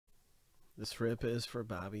This rip is for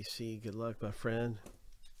Bobby C. Good luck, my friend.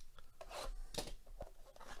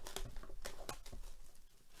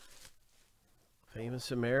 Famous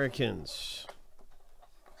Americans.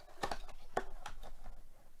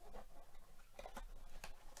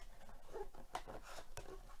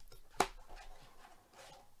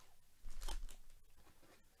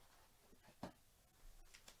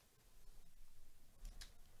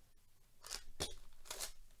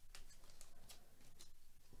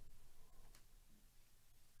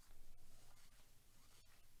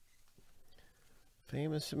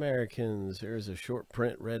 Famous Americans. Here's a short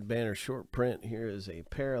print, red banner short print. Here is a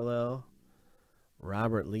parallel.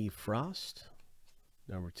 Robert Lee Frost,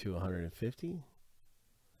 number 250.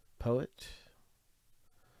 Poet.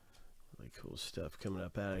 Really cool stuff coming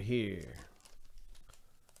up out of here.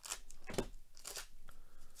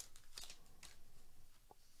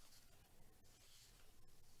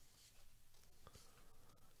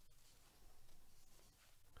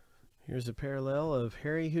 Here's a parallel of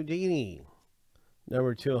Harry Houdini.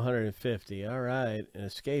 Number 250. All right. An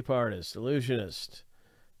escape artist, illusionist,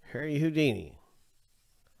 Harry Houdini.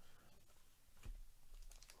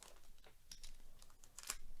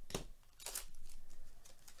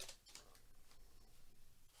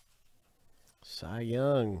 Cy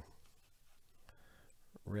Young.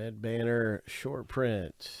 Red banner short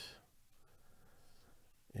print.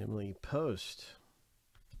 Emily Post.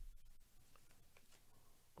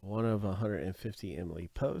 One of 150 Emily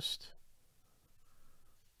Post.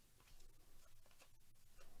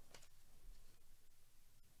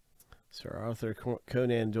 Sir Arthur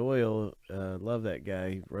Conan Doyle, love that guy.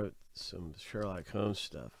 He wrote some Sherlock Holmes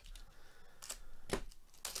stuff.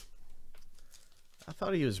 I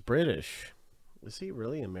thought he was British. Was he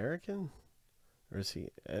really American? Or is he?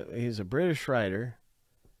 He's a British writer.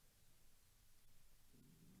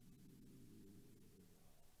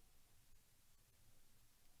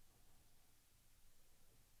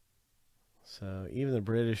 So even the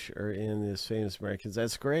British are in this Famous Americans.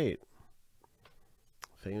 That's great.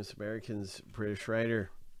 Famous Americans, British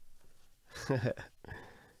writer.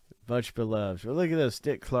 Much beloved. Well, look at this.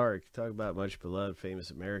 Dick Clark. Talk about much beloved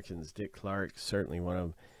Famous Americans. Dick Clark, certainly one of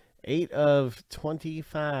them. 8 of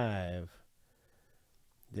 25.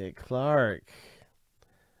 Dick Clark.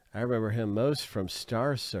 I remember him most from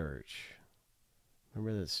Star Search.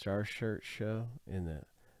 Remember that Star Search show? That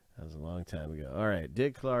was a long time ago. All right.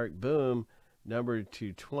 Dick Clark, boom. Number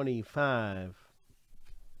 225.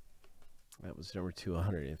 That was number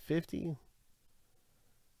 250.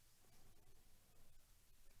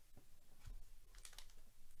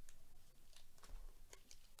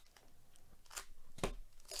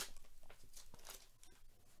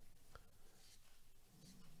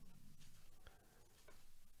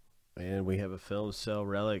 And we have a film cell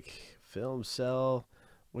relic. Film cell.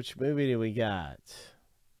 Which movie do we got?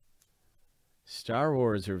 Star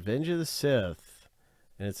Wars Revenge of the Sith.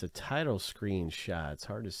 And it's a title screenshot. It's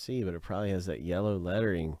hard to see, but it probably has that yellow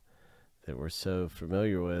lettering that we're so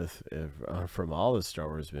familiar with from all the Star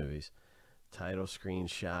Wars movies. Title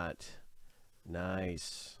screenshot.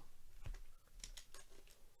 Nice.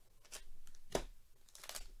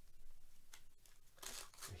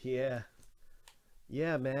 Yeah.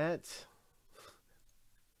 Yeah, Matt.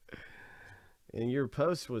 And your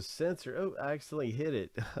post was censored. Oh, I accidentally hit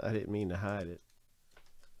it. I didn't mean to hide it.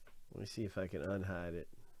 Let me see if I can unhide it.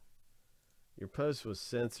 Your post was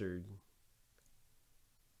censored.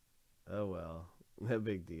 Oh, well. No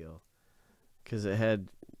big deal. Because it had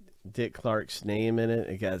Dick Clark's name in it.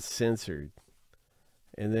 It got censored.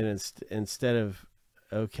 And then instead of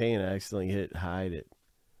okay, and I accidentally hit hide it.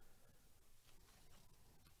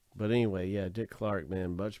 But anyway, yeah, Dick Clark,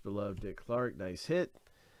 man. Much beloved Dick Clark. Nice hit.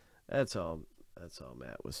 That's all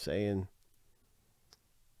Matt was saying.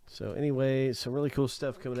 So anyway, some really cool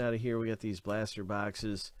stuff coming out of here. We got these blaster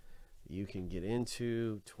boxes you can get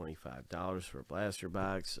into. $25 for a blaster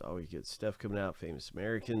box. Always good stuff coming out. Famous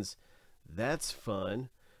Americans. That's fun.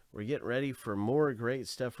 We're getting ready for more great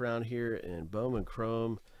stuff around here in Bowman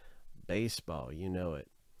Chrome baseball. You know it.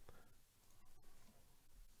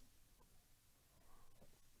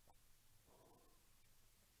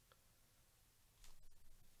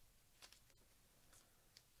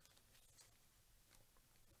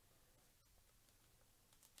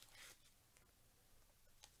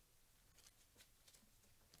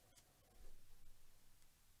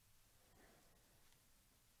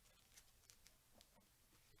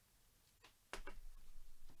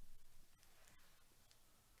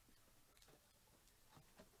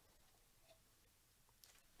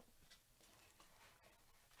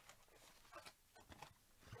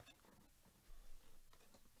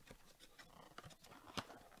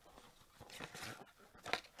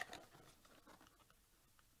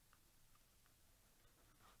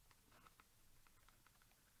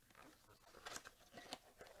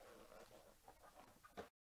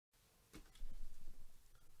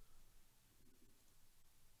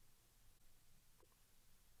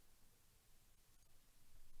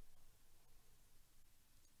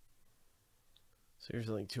 So here's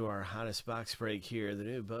a link to our hottest box break here. The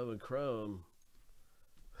new Bowman Chrome.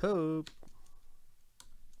 Hope.